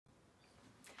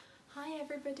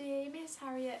everybody, Ms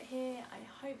Harriete here.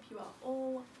 I hope you are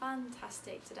all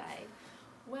fantastic today.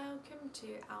 Welcome to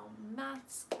our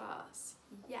maths class.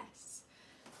 Yes,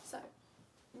 so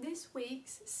this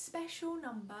week's special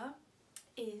number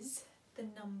is the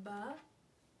number,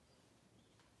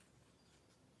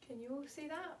 can you all see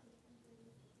that?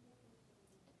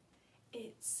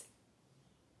 It's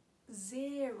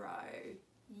 0.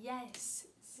 Yes,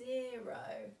 0.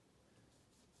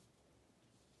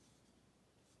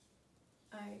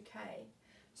 Okay,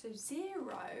 so 0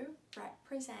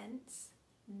 represents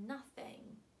nothing.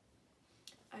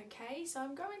 Okay, so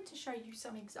I'm going to show you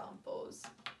some examples.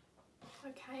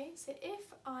 Okay, so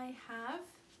if I have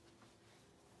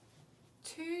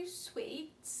 2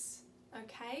 sweets,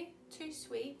 okay, 2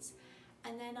 sweets,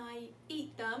 and then I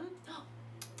eat them,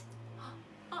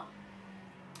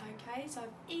 okay, so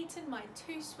I've eaten my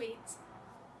 2 sweets,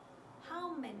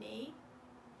 how many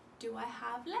do I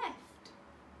have left?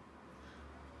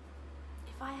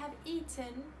 If I have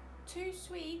eaten 2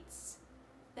 sweets,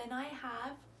 then I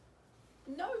have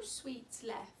no sweets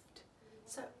left.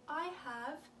 So I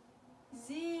have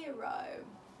 0.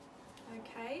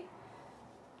 Okay?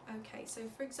 Okay, so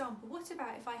for example, what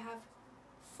about if I have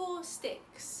 4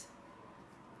 sticks?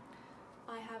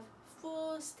 I have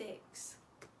 4 sticks.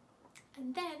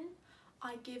 And then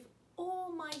I give all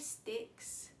my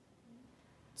sticks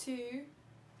to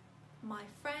my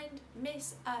friend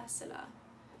Miss Ursula.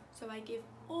 So I give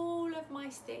all of my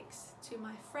sticks to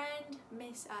my friend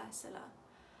Miss Ursula.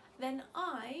 Then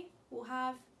I will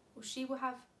have, or she will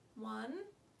have 1,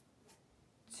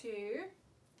 2,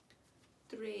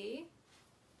 3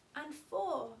 and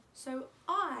 4. So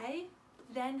I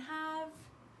then have,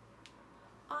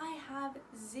 I have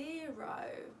 0.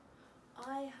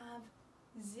 I have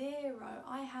 0.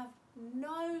 I have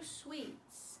no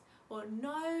sweets or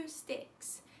no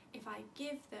sticks if I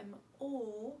give them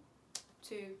all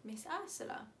to Miss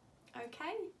Ursula.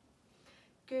 Okay,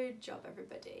 good job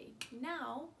everybody.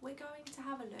 Now we're going to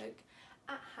have a look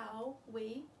at how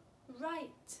we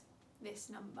write this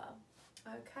number.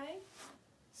 Okay,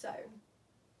 so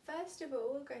first of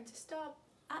all we're going to start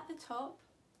at the top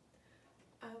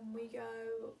and we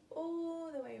go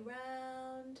all the way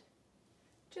round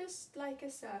just like a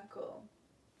circle.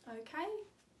 Okay,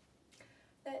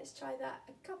 let's try that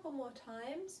a couple more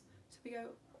times. So we go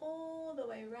all the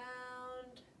way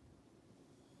round,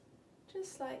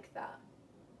 just like that.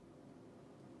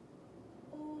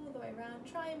 All the way round.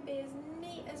 Try and be as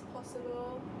neat as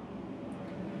possible.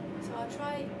 So I'll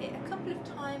try it a couple of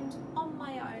times on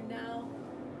my own now.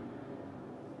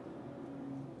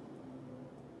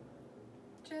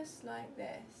 Just like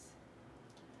this.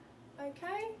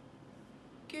 Okay?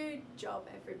 Good job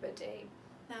everybody.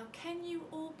 Now can you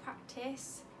all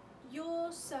practice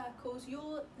your circles,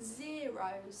 your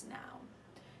zeros now?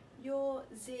 Your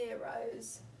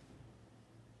zeros.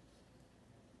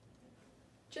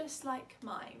 Just like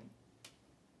mine.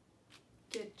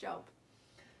 Good job.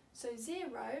 So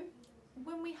 0,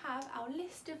 when we have our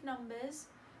list of numbers,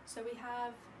 so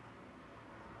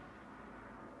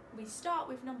we start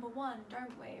with number 1,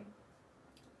 don't we?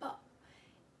 But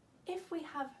if we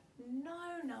have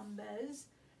no numbers,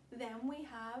 then we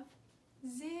have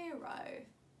 0.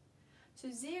 So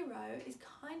 0 is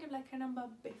kind of like a number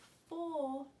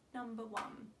before number 1.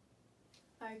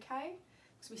 Okay?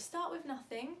 So we start with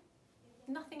nothing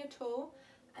at all,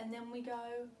 and then we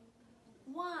go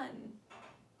 1,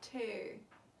 2,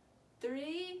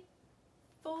 3,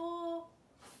 4,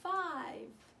 5,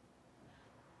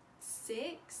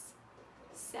 6,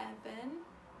 7,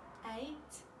 8,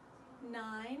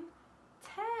 9,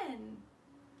 10,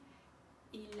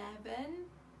 11,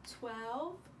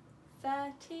 12,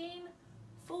 13,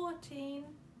 14,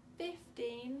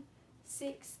 15,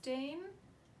 16,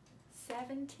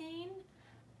 17,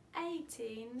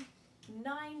 18,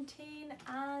 19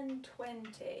 and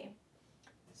 20.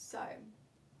 So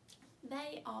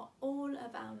they are all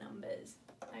of our numbers.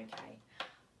 Okay,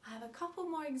 I have a couple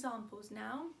more examples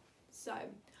now. So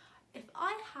if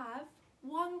I have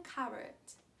 1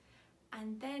 carrot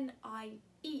and then I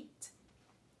eat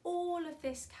all of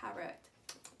this carrot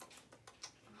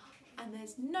and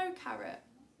there's no carrot,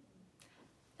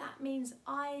 that means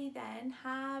I then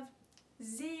have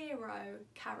 0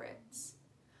 carrots.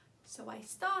 So I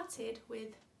started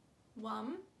with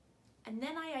 1 and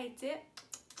then I ate it.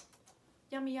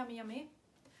 Yummy, yummy, yummy.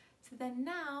 So then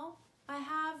now I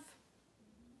have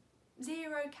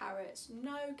 0 carrots,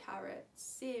 no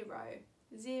carrots, 0,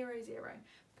 0, 0,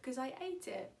 because I ate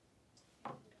it.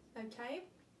 Okay,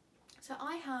 so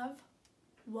I have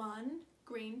 1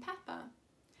 green pepper.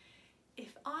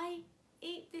 If I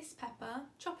eat this pepper,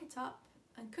 chop it up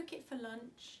and cook it for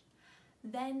lunch,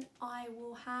 then I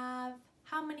will have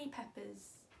how many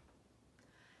peppers?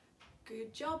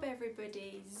 Good job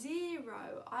everybody, 0.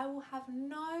 I will have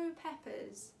no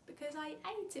peppers because I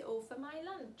ate it all for my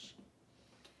lunch.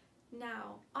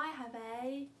 Now I have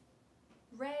a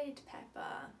red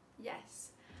pepper, yes,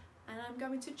 and I'm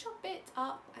going to chop it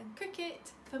up and cook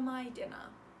it for my dinner.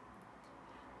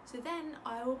 So then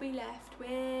I will be left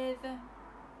with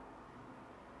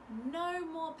no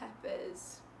more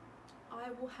peppers. I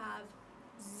will have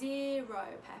 0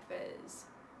 peppers.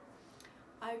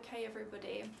 Okay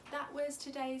everybody, that was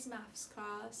today's maths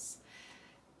class.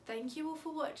 Thank you all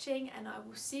for watching and I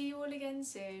will see you all again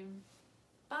soon.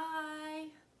 Bye!